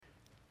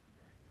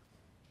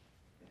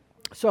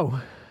So,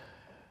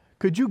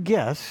 could you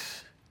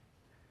guess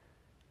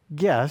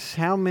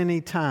how many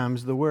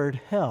times the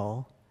word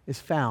hell is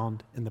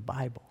found in the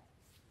Bible?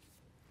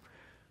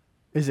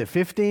 Is it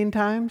 15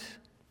 times?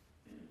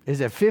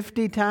 Is it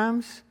 50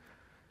 times?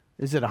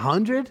 Is it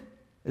 100?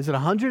 Is it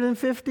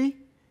 150?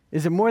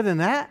 Is it more than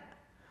that?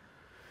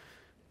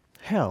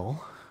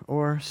 Hell,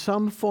 or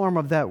some form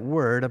of that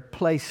word, a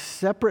place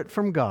separate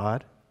from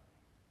God,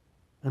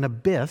 an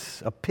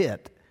abyss, a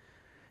pit,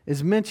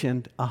 is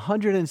mentioned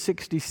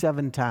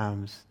 167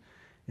 times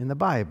in the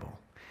Bible.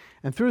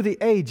 And through the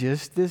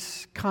ages,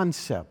 this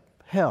concept,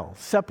 hell,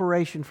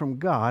 separation from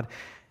God,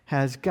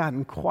 has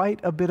gotten quite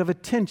a bit of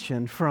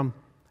attention from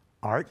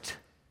art,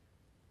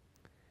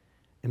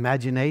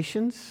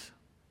 imaginations,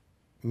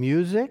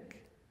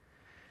 music,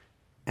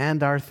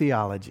 and our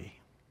theology.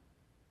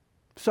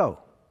 So,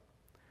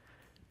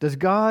 does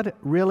God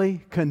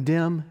really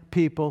condemn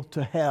people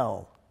to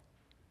hell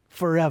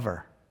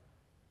forever?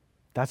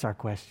 That's our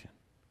question.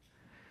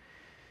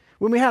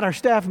 When we had our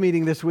staff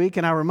meeting this week,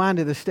 and I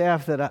reminded the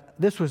staff that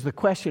this was the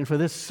question for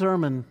this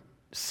sermon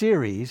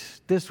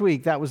series, this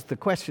week, that was the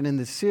question in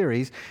this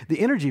series, the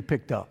energy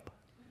picked up.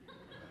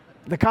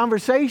 The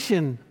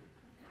conversation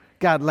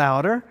got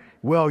louder.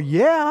 Well,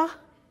 yeah,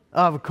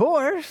 of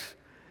course.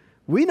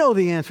 We know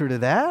the answer to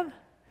that.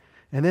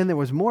 And then there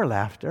was more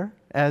laughter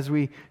as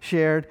we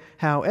shared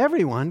how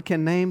everyone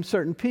can name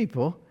certain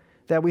people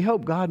that we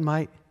hope God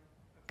might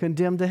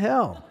condemn to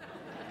hell.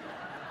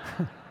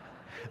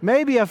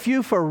 Maybe a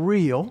few for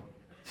real,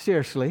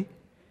 seriously,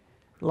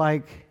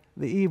 like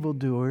the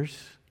evildoers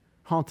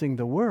haunting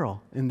the world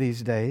in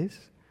these days.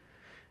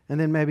 And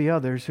then maybe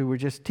others who were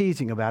just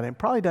teasing about it. It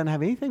probably doesn't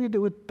have anything to do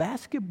with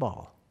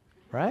basketball,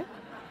 right?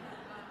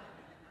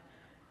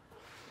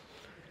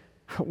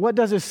 What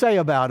does it say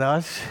about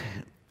us?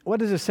 What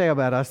does it say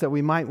about us that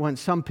we might want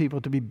some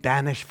people to be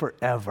banished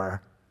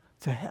forever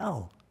to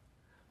hell?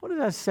 What does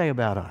that say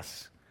about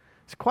us?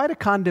 It's quite a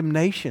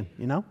condemnation,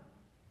 you know?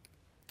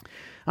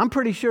 I'm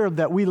pretty sure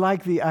that we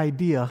like the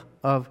idea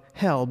of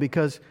hell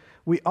because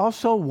we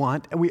also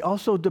want and we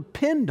also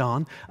depend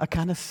on a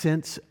kind of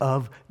sense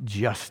of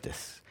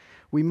justice.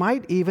 We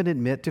might even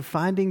admit to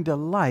finding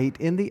delight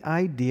in the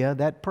idea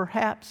that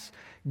perhaps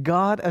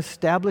God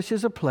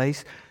establishes a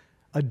place,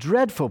 a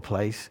dreadful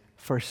place,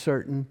 for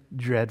certain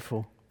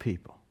dreadful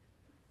people.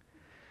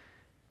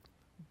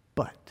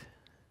 But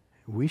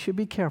we should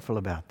be careful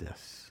about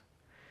this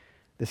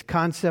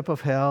concept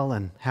of hell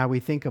and how we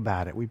think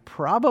about it. We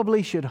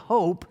probably should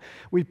hope,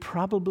 we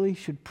probably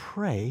should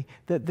pray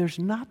that there's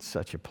not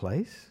such a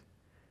place,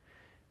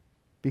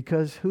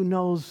 because who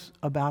knows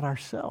about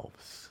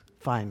ourselves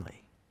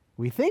finally?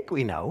 We think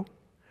we know,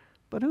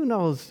 but who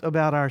knows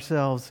about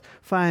ourselves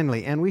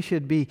finally? And we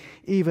should be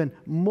even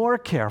more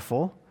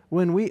careful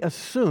when we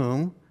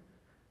assume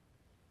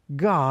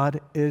God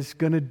is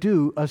going to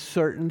do a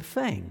certain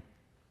thing.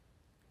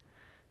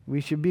 We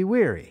should be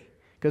wary,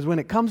 because when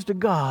it comes to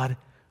God,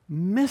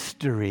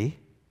 mystery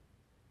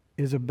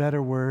is a better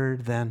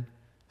word than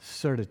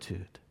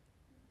certitude.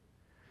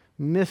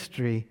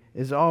 Mystery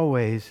is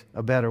always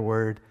a better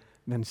word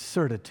than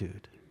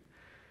certitude.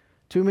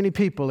 Too many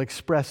people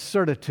express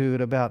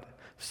certitude about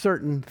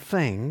certain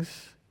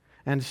things,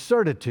 and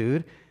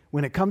certitude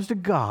when it comes to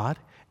God,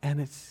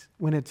 and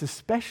when it's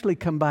especially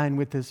combined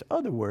with this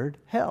other word,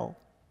 hell,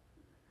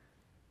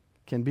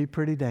 can be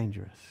pretty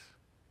dangerous.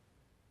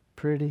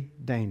 Pretty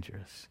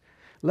dangerous.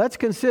 Let's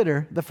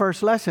consider the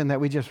first lesson that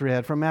we just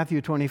read from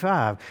Matthew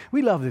 25.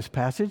 We love this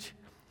passage.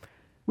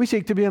 We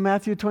seek to be a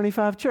Matthew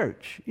 25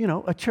 church. You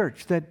know, a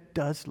church that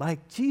does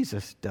like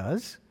Jesus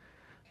does,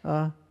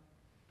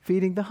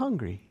 feeding the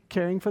hungry,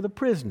 caring for the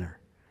prisoner,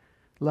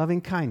 loving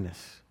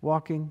kindness,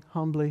 walking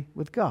humbly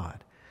with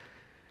God.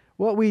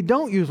 What we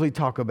don't usually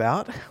talk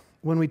about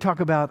when we talk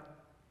about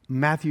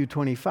Matthew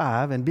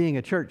 25 and being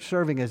a church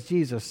serving as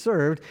Jesus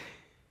served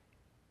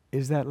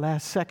is that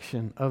last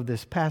section of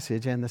this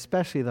passage, and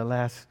especially the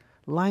last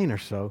line or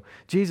so.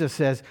 Jesus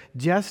says,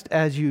 just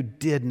as you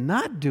did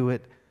not do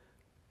it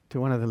to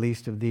one of the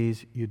least of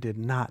these, you did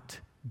not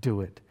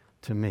do it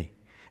to me.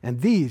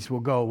 And these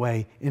will go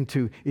away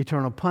into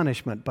eternal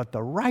punishment, but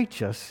the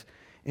righteous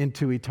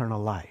into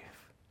eternal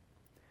life.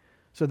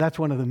 So that's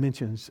one of the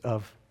mentions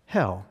of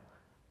hell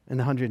in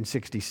the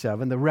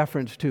 167, the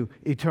reference to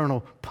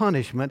eternal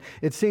punishment.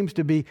 It seems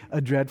to be a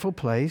dreadful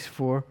place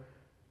for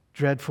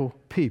dreadful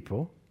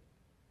people.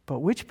 But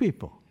which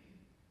people?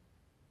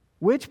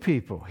 Which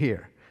people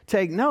here?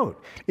 Take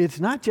note, it's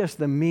not just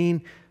the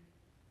mean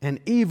and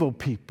evil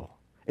people.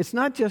 It's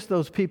not just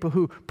those people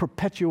who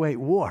perpetuate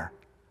war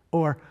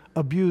or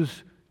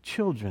abuse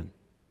children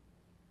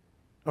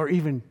or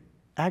even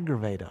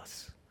aggravate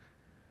us.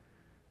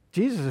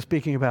 Jesus is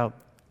speaking about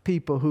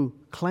people who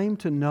claim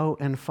to know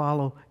and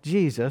follow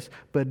Jesus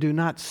but do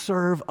not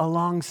serve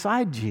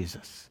alongside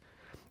Jesus.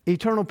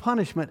 Eternal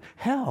punishment,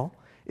 hell,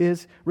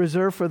 is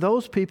reserved for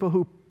those people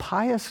who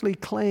piously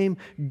claim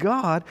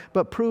God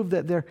but prove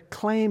that their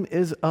claim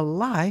is a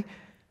lie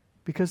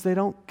because they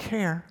don't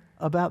care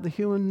about the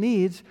human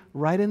needs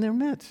right in their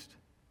midst.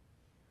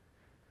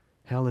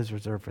 Hell is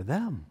reserved for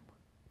them.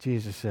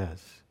 Jesus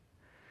says.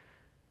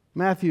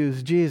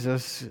 Matthew's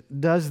Jesus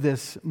does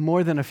this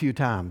more than a few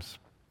times.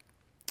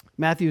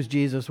 Matthew's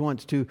Jesus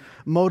wants to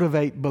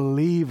motivate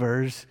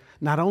believers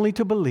not only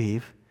to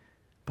believe,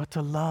 but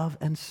to love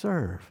and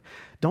serve.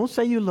 Don't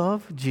say you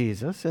love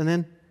Jesus and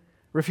then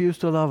refuse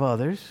to love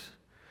others.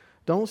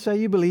 Don't say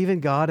you believe in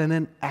God and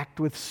then act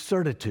with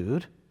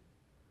certitude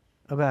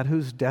about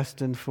who's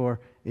destined for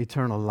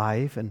eternal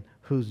life and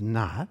who's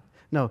not.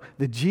 No,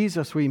 the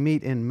Jesus we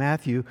meet in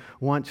Matthew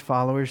wants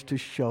followers to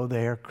show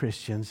they are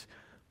Christians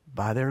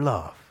by their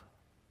love.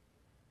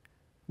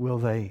 Will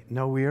they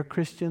know we are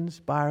Christians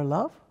by our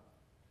love?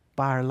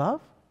 By our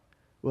love?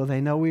 Will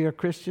they know we are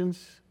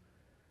Christians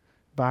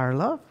by our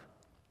love?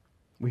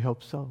 We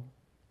hope so.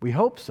 We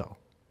hope so.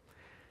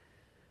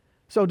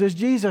 So does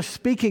Jesus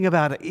speaking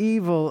about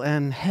evil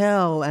and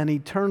hell and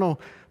eternal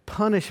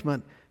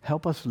punishment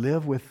help us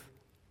live with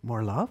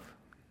more love?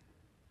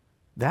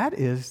 That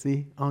is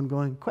the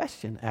ongoing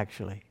question,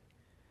 actually.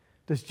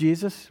 Does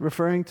Jesus,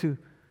 referring to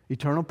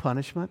eternal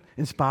punishment,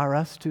 inspire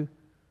us to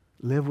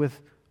live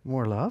with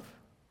more love?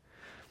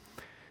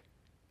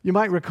 You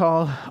might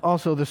recall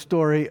also the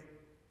story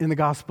in the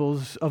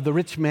Gospels of the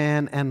rich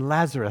man and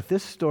Lazarus.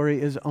 This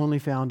story is only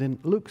found in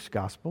Luke's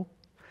Gospel.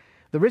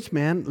 The rich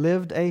man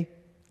lived a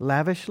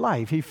lavish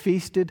life. He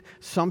feasted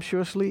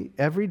sumptuously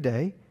every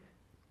day.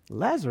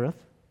 Lazarus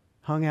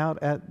hung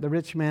out at the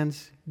rich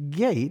man's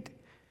gate,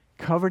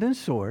 covered in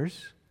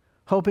sores,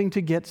 hoping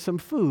to get some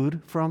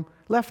food from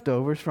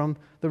leftovers from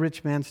the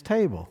rich man's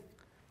table.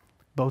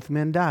 Both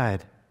men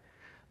died.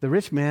 The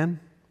rich man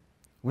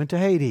went to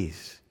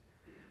Hades.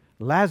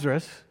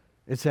 Lazarus,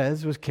 it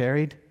says, was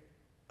carried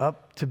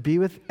up to be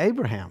with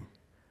Abraham.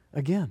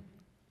 Again,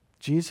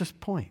 Jesus'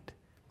 point.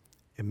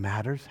 It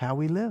matters how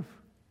we live.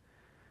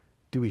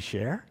 Do we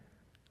share?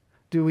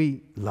 Do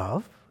we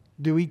love?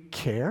 Do we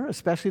care,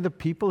 especially the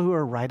people who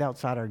are right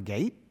outside our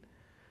gate?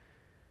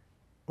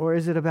 Or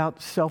is it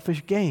about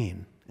selfish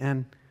gain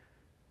and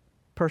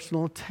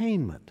personal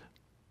attainment?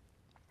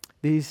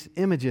 These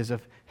images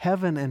of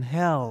heaven and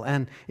hell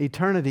and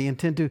eternity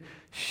intend to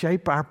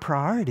shape our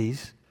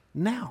priorities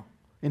now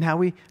in how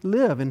we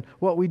live and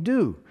what we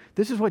do.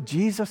 This is what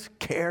Jesus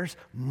cares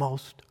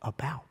most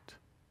about.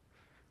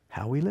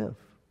 How we live,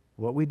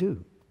 what we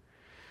do.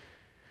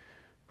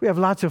 We have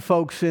lots of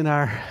folks in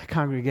our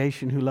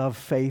congregation who love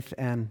faith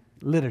and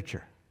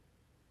literature.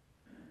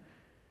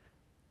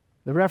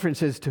 The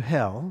references to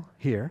hell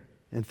here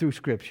and through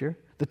Scripture,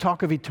 the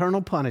talk of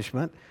eternal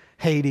punishment,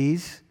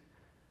 Hades,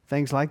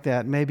 things like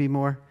that, may be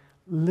more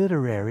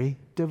literary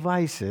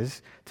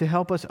devices to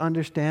help us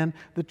understand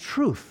the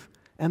truth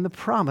and the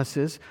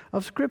promises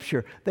of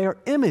Scripture. They are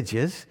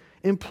images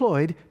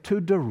employed to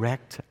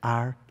direct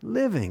our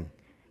living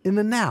in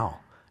the now,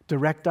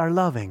 direct our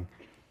loving,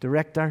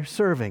 direct our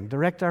serving,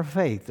 direct our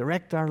faith,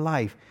 direct our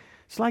life.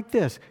 It's like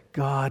this: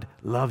 God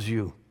loves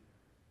you.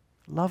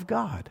 Love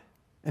God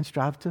and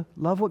strive to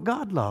love what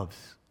God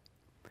loves.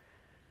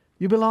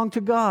 You belong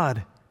to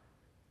God.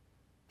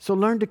 So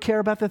learn to care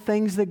about the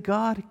things that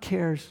God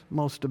cares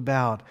most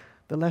about.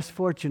 The less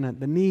fortunate,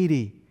 the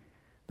needy,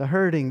 the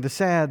hurting, the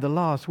sad, the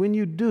lost. When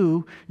you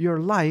do, your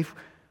life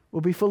will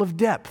be full of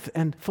depth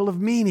and full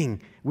of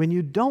meaning. When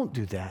you don't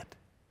do that,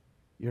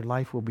 your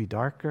life will be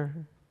darker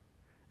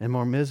and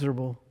more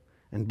miserable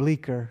and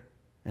bleaker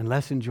and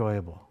less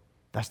enjoyable.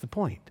 That's the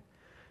point.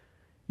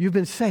 You've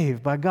been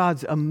saved by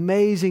God's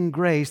amazing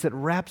grace that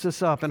wraps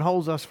us up and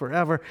holds us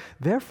forever.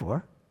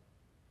 Therefore,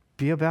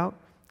 be about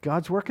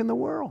God's work in the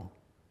world.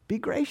 Be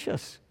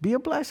gracious. Be a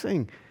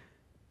blessing.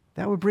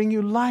 That would bring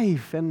you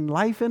life and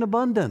life in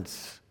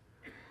abundance.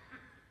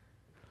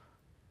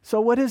 So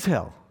what is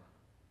hell?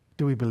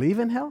 Do we believe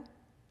in hell?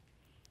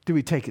 Do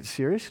we take it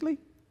seriously?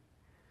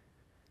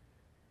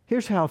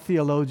 Here's how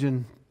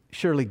theologian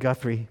Shirley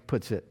Guthrie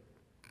puts it.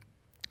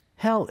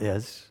 Hell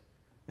is,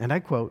 and I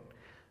quote,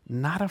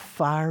 not a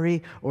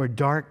fiery or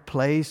dark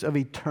place of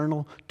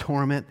eternal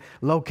torment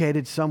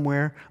located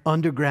somewhere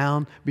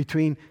underground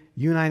between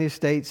United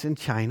States and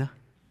China.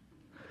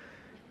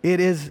 It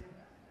is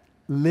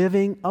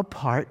living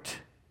apart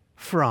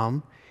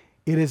from,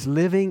 it is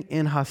living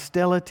in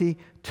hostility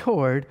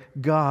toward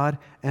God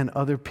and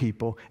other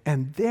people,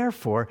 and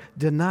therefore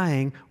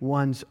denying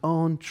one's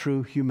own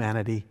true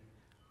humanity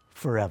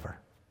forever.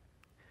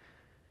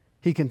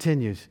 He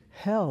continues,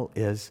 hell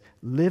is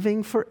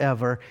living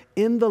forever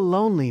in the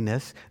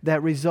loneliness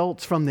that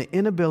results from the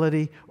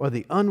inability or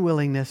the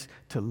unwillingness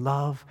to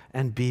love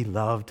and be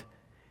loved.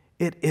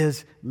 It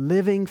is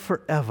living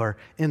forever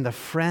in the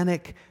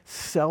frantic,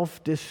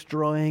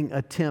 self-destroying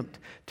attempt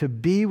to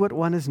be what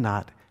one is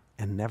not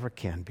and never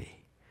can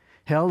be.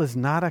 Hell is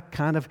not a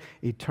kind of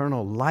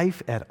eternal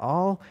life at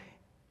all.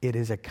 It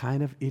is a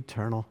kind of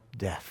eternal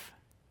death.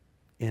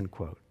 End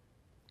quote.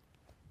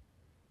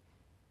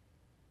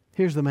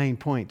 Here's the main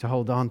point to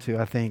hold on to,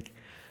 I think.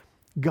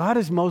 God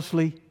is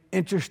mostly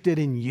interested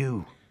in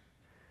you,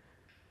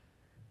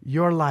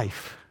 your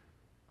life,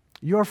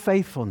 your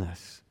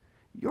faithfulness,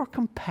 your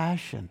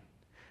compassion,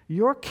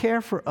 your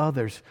care for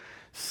others.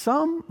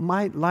 Some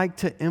might like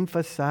to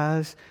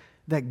emphasize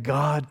that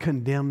God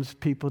condemns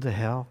people to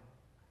hell?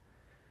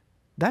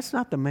 That's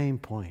not the main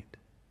point.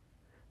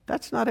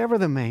 That's not ever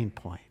the main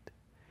point.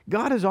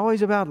 God is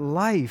always about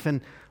life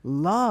and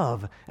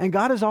love, and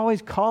God is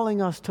always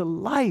calling us to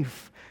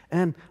life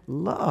and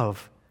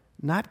love,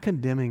 not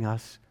condemning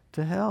us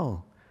to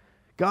hell.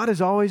 God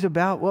is always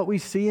about what we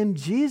see in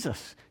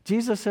Jesus.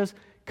 Jesus says,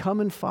 "Come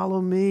and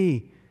follow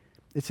me."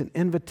 It's an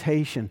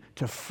invitation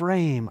to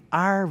frame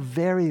our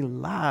very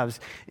lives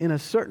in a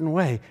certain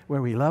way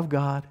where we love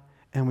God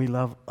and we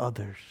love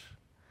others.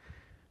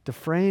 To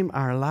frame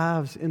our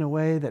lives in a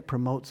way that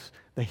promotes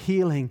the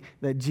healing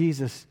that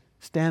Jesus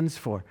stands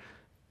for,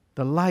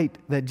 the light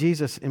that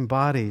Jesus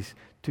embodies,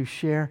 to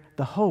share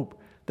the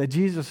hope that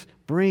Jesus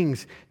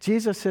brings.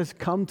 Jesus says,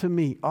 "Come to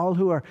me, all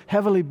who are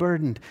heavily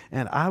burdened,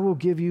 and I will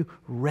give you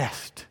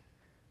rest."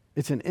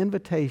 It's an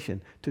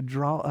invitation to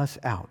draw us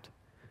out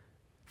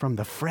from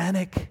the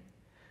frantic,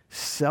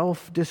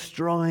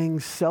 self-destroying,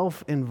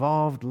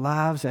 self-involved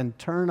lives and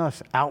turn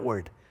us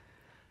outward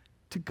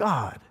to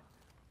God,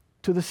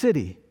 to the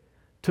city,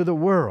 to the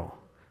world,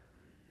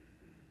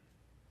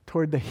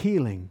 toward the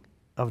healing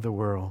of the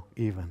world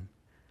even.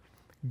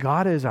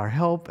 God is our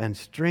help and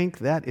strength.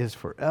 That is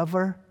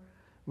forever.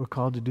 We're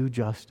called to do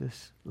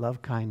justice,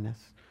 love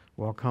kindness,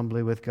 walk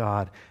humbly with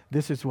God.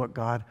 This is what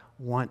God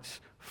wants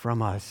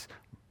from us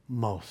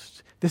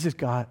most. This is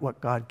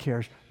what God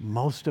cares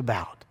most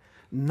about,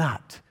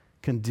 not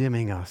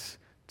condemning us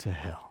to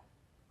hell.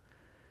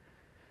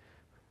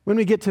 When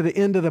we get to the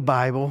end of the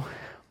Bible,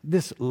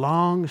 this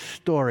long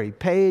story,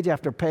 page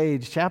after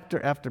page,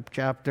 chapter after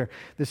chapter,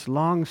 this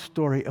long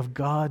story of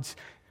God's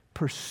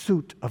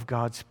pursuit of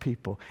God's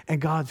people and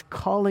God's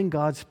calling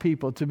God's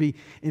people to be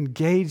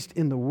engaged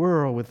in the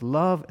world with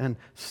love and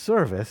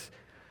service.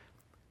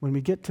 When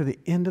we get to the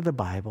end of the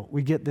Bible,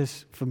 we get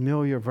this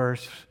familiar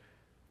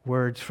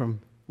words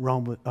from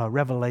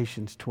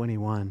Revelations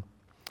 21.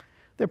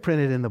 They're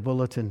printed in the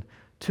bulletin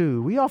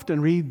too. We often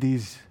read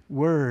these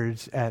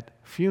words at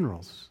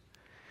funerals.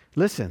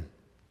 Listen.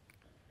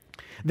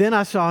 "Then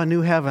I saw a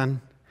new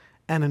heaven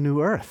and a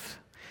new earth,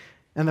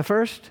 and the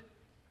first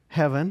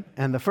heaven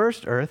and the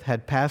first earth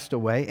had passed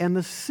away, and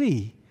the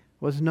sea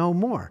was no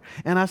more.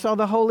 And I saw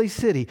the holy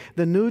city,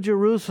 the new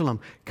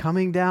Jerusalem,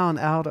 coming down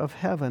out of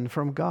heaven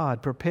from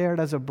God, prepared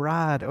as a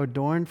bride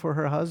adorned for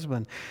her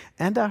husband.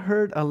 And I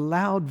heard a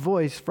loud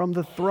voice from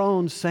the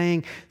throne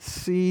saying,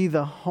 'See,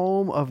 the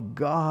home of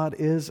God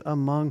is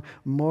among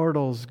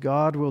mortals.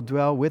 God will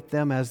dwell with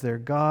them as their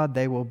God.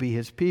 They will be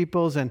His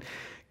peoples, and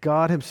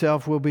God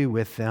Himself will be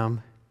with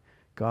them.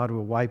 God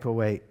will wipe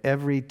away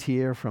every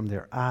tear from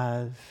their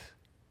eyes.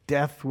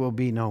 Death will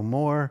be no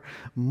more.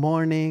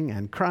 Mourning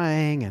and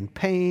crying and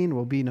pain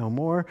will be no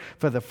more,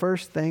 for the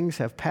first things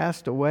have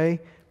passed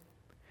away.'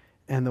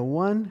 And the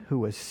one who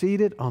was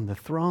seated on the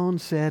throne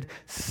said,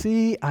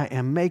 'See, I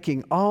am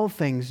making all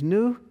things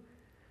new.'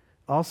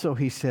 Also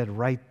he said,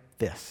 'Write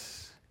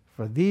this,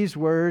 for these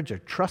words are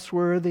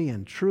trustworthy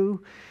and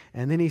true.'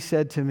 And then he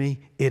said to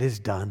me, 'It is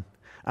done.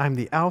 I'm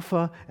the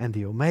Alpha and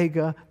the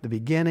Omega, the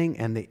beginning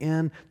and the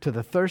end. To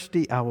the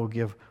thirsty I will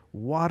give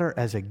water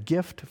as a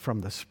gift from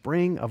the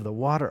spring of the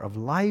water of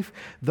life.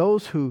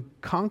 Those who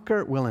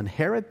conquer will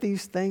inherit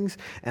these things,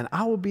 and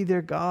I will be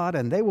their God,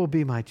 and they will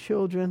be my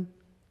children.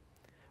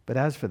 But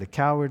as for the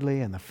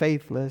cowardly and the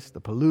faithless, the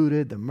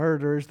polluted, the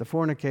murderers, the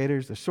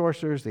fornicators, the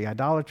sorcerers, the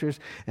idolaters,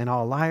 and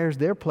all liars,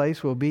 their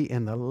place will be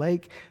in the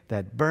lake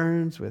that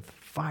burns with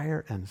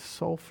fire and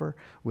sulfur,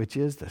 which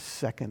is the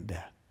second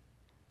death.'"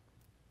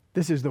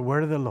 This is the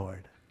word of the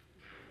Lord.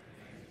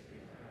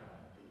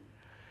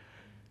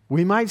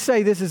 We might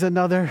say this is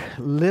another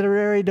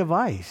literary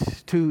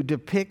device to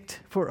depict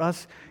for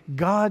us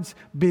God's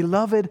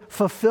beloved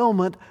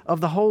fulfillment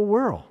of the whole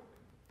world.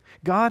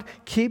 God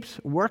keeps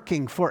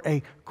working for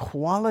a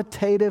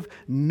qualitative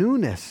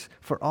newness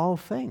for all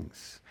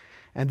things.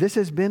 And this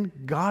has been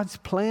God's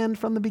plan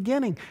from the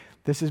beginning.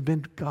 This has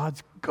been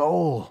God's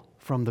goal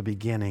from the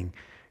beginning.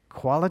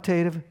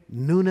 Qualitative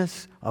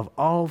newness of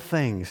all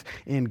things.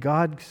 In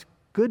God's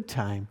good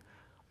time,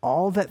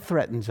 all that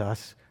threatens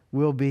us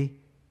will be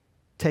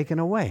taken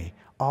away.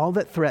 All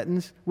that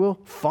threatens will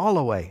fall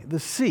away. The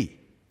sea,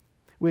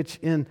 which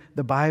in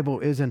the Bible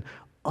is an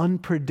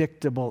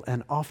unpredictable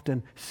and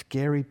often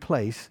scary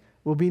place,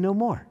 will be no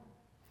more.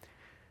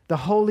 The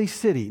holy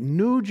city,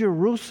 New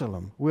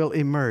Jerusalem, will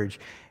emerge.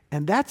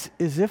 And that's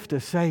as if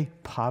to say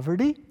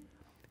poverty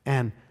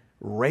and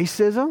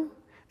racism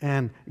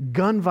and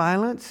gun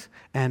violence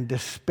and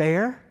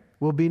despair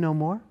will be no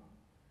more.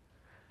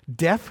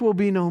 Death will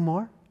be no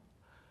more.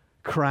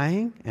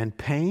 Crying and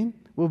pain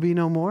will be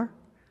no more.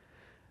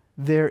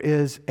 There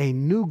is a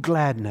new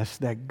gladness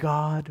that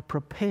God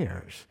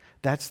prepares.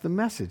 That's the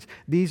message.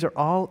 These are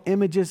all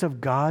images of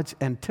God's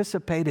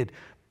anticipated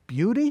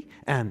beauty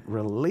and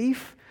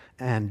relief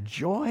and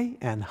joy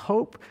and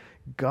hope,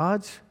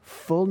 God's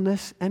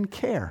fullness and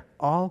care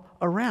all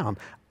around.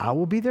 I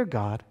will be their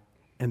God,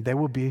 and they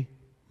will be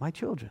my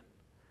children.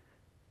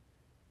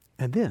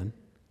 And then,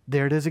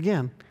 there it is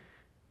again,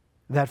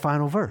 that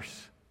final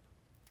verse.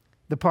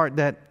 The part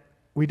that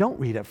we don't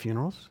read at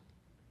funerals.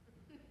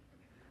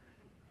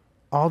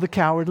 all the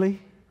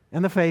cowardly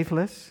and the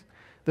faithless,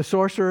 the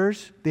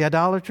sorcerers, the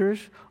idolaters,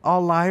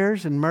 all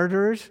liars and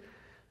murderers,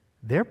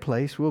 their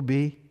place will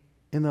be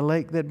in the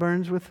lake that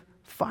burns with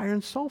fire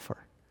and sulfur,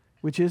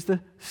 which is the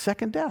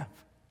second death.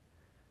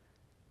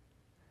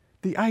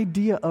 The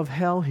idea of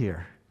hell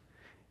here,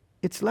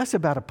 it's less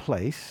about a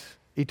place,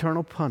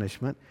 eternal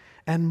punishment,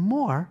 and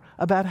more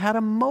about how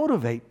to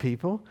motivate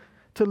people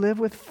to live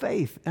with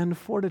faith and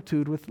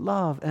fortitude, with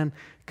love and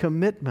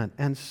commitment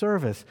and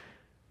service,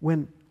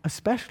 when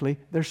especially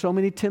there's so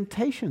many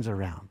temptations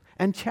around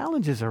and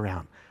challenges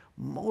around.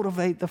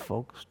 Motivate the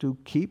folks to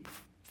keep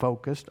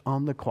focused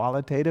on the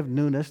qualitative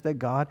newness that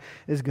God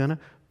is going to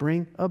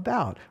bring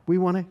about. We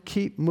want to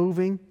keep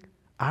moving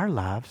our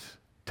lives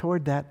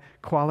toward that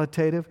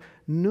qualitative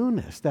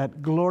newness,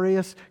 that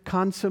glorious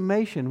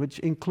consummation, which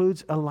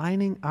includes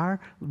aligning our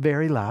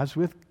very lives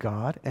with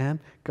God and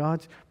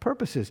God's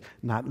purposes.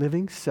 Not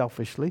living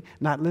selfishly,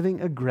 not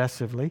living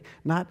aggressively,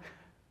 not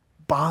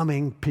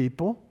bombing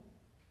people,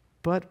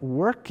 but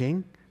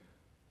working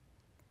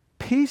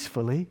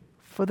peacefully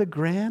for the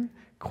grand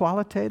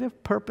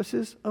qualitative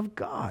purposes of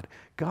God.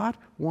 God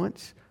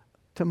wants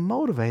to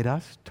motivate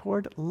us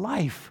toward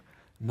life,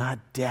 not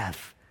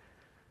death.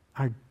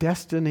 Our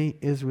destiny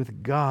is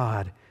with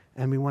God,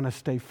 and we want to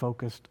stay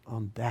focused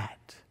on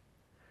that.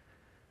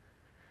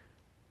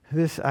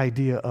 This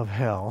idea of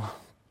hell,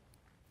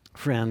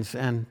 friends,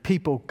 and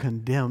people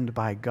condemned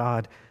by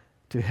God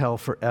to hell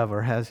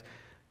forever has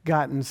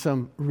gotten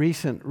some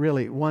recent,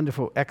 really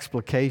wonderful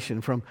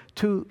explication from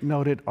two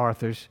noted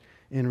authors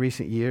in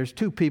recent years,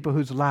 two people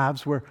whose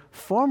lives were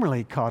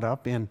formerly caught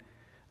up in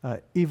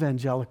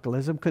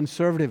evangelicalism,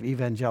 conservative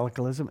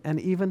evangelicalism, and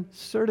even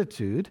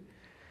certitude.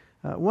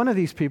 One of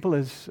these people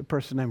is a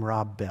person named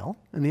Rob Bell,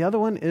 and the other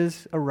one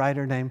is a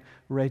writer named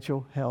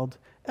Rachel Held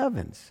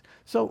Evans.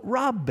 So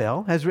Rob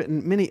Bell has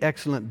written many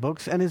excellent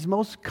books, and his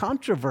most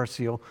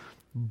controversial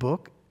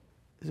book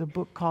is a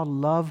book called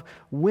Love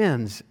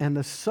Wins, and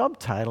the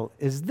subtitle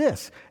is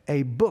this: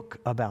 a book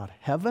about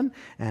heaven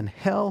and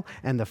hell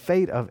and the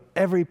fate of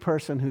every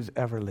person who's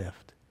ever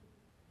lived.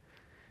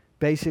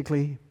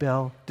 Basically,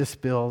 Bell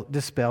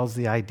dispels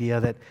the idea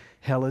that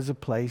hell is a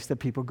place that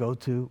people go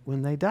to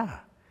when they die.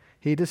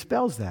 He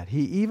dispels that.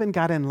 He even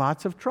got in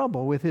lots of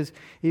trouble with his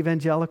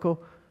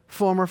evangelical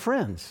former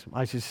friends,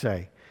 I should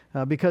say,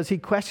 because he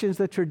questions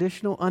the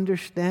traditional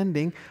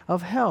understanding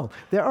of hell.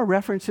 There are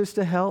references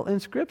to hell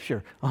in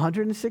Scripture,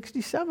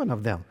 167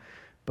 of them.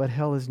 But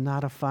hell is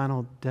not a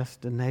final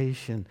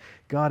destination.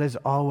 God is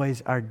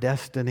always our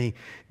destiny.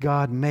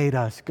 God made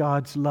us.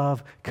 God's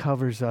love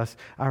covers us.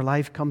 Our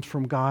life comes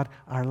from God.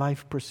 Our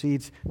life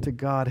proceeds to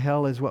God.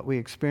 Hell is what we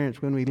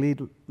experience when we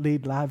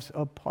lead lives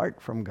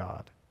apart from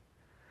God.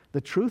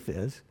 The truth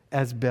is,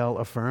 as Bell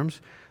affirms,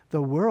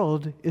 the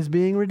world is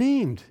being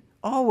redeemed.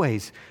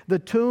 Always. The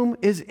tomb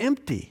is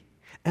empty,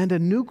 and a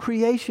new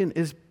creation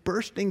is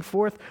bursting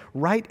forth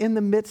right in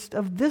the midst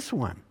of this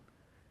one.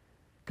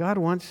 God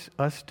wants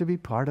us to be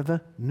part of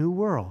the new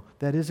world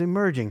that is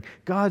emerging,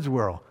 God's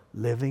world,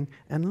 living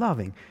and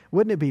loving.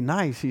 Wouldn't it be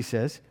nice, he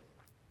says,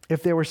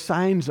 if there were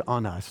signs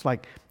on us,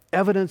 like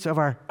evidence of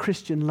our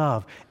Christian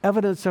love,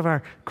 evidence of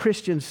our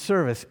Christian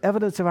service,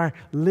 evidence of our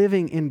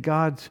living in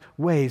God's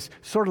ways,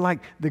 sort of like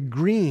the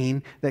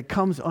green that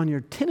comes on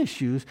your tennis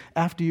shoes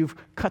after you've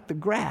cut the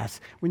grass.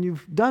 When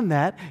you've done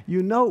that,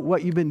 you know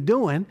what you've been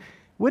doing.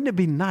 Wouldn't it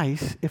be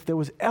nice if there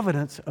was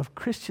evidence of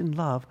Christian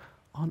love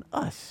on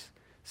us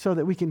so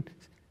that we can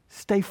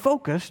stay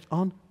focused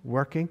on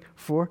working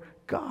for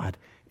God?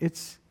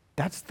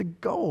 That's the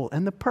goal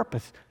and the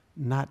purpose,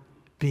 not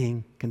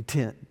being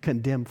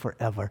condemned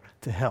forever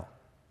to hell.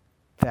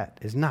 That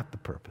is not the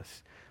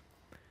purpose.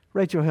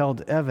 Rachel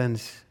Held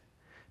Evans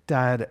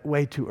died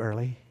way too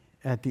early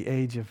at the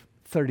age of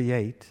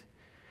 38.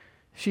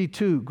 She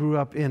too grew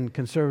up in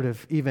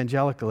conservative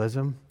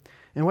evangelicalism,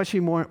 and what she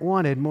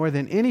wanted more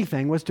than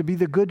anything was to be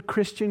the good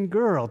Christian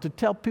girl, to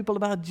tell people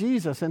about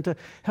Jesus and to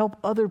help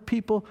other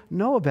people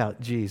know about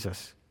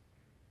Jesus.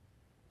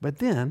 But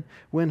then,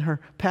 when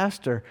her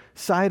pastor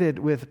sided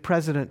with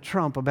President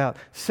Trump about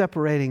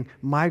separating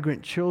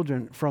migrant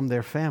children from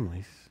their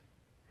families,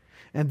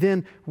 and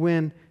then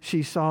when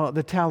she saw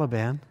the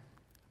Taliban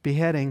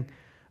beheading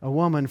a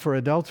woman for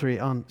adultery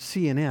on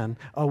CNN,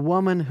 a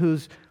woman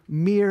whose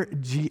mere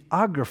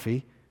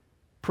geography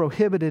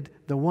prohibited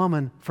the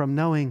woman from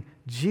knowing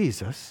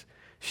Jesus,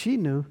 she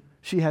knew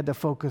she had to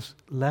focus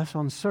less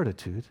on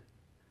certitude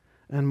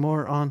and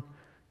more on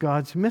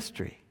God's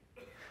mystery.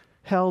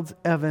 Held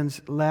Evans'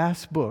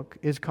 last book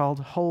is called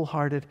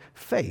Wholehearted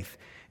Faith,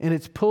 and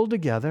it's pulled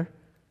together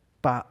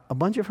by a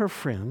bunch of her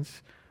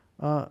friends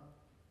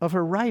of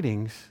her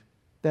writings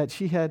that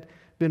she had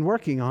been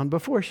working on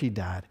before she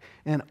died.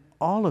 And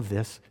all of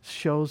this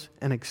shows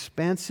an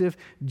expansive,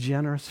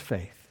 generous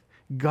faith.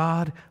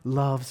 God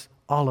loves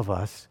all of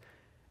us,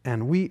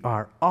 and we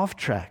are off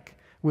track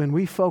when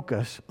we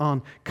focus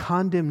on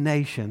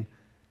condemnation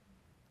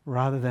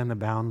rather than the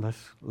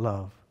boundless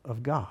love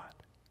of God.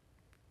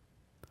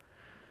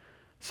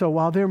 So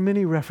while there are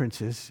many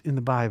references in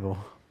the Bible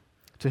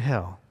to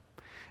hell,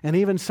 and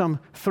even some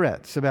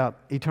threats about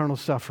eternal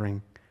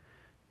suffering,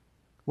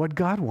 what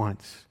God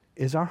wants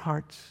is our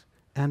hearts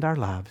and our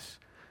lives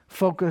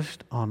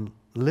focused on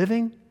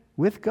living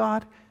with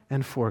God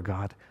and for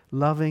God,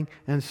 loving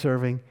and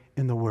serving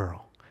in the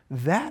world.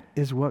 That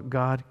is what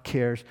God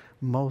cares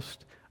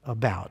most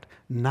about,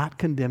 not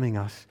condemning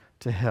us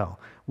to hell.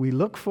 We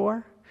look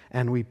for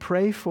and we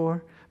pray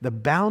for the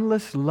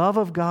boundless love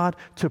of God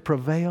to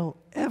prevail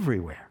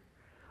everywhere,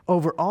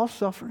 over all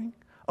suffering,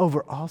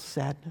 over all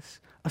sadness,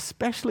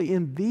 especially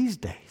in these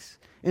days,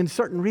 in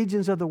certain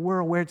regions of the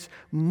world where it's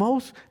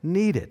most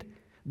needed.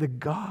 The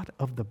God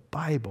of the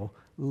Bible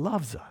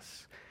loves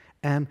us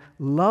and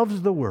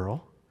loves the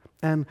world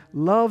and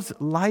loves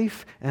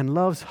life and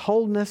loves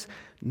wholeness,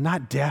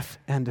 not death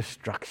and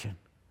destruction.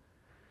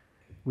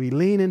 We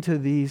lean into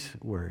these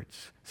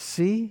words.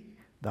 See,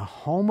 the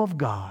home of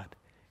God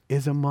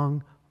is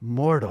among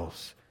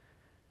mortals.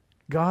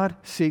 God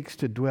seeks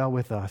to dwell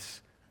with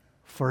us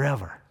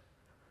forever,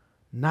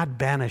 not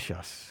banish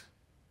us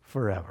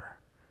forever.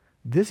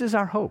 This is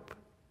our hope,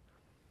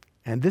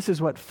 and this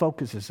is what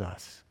focuses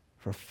us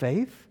for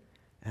faith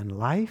and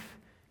life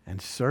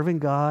and serving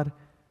God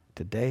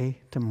today,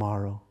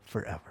 tomorrow,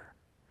 forever.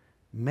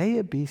 May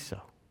it be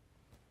so.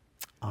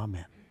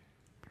 Amen.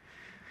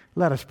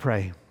 Let us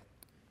pray.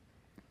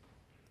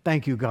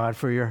 Thank you, God,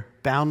 for your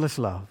boundless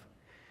love.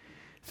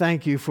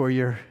 Thank you for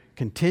your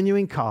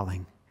continuing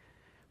calling.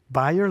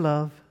 By your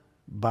love,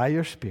 by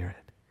your Spirit,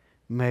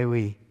 may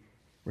we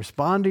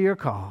respond to your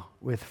call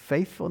with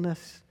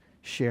faithfulness,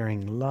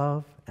 sharing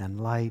love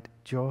and light,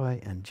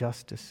 joy and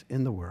justice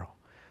in the world,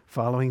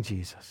 following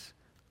Jesus.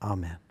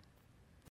 Amen.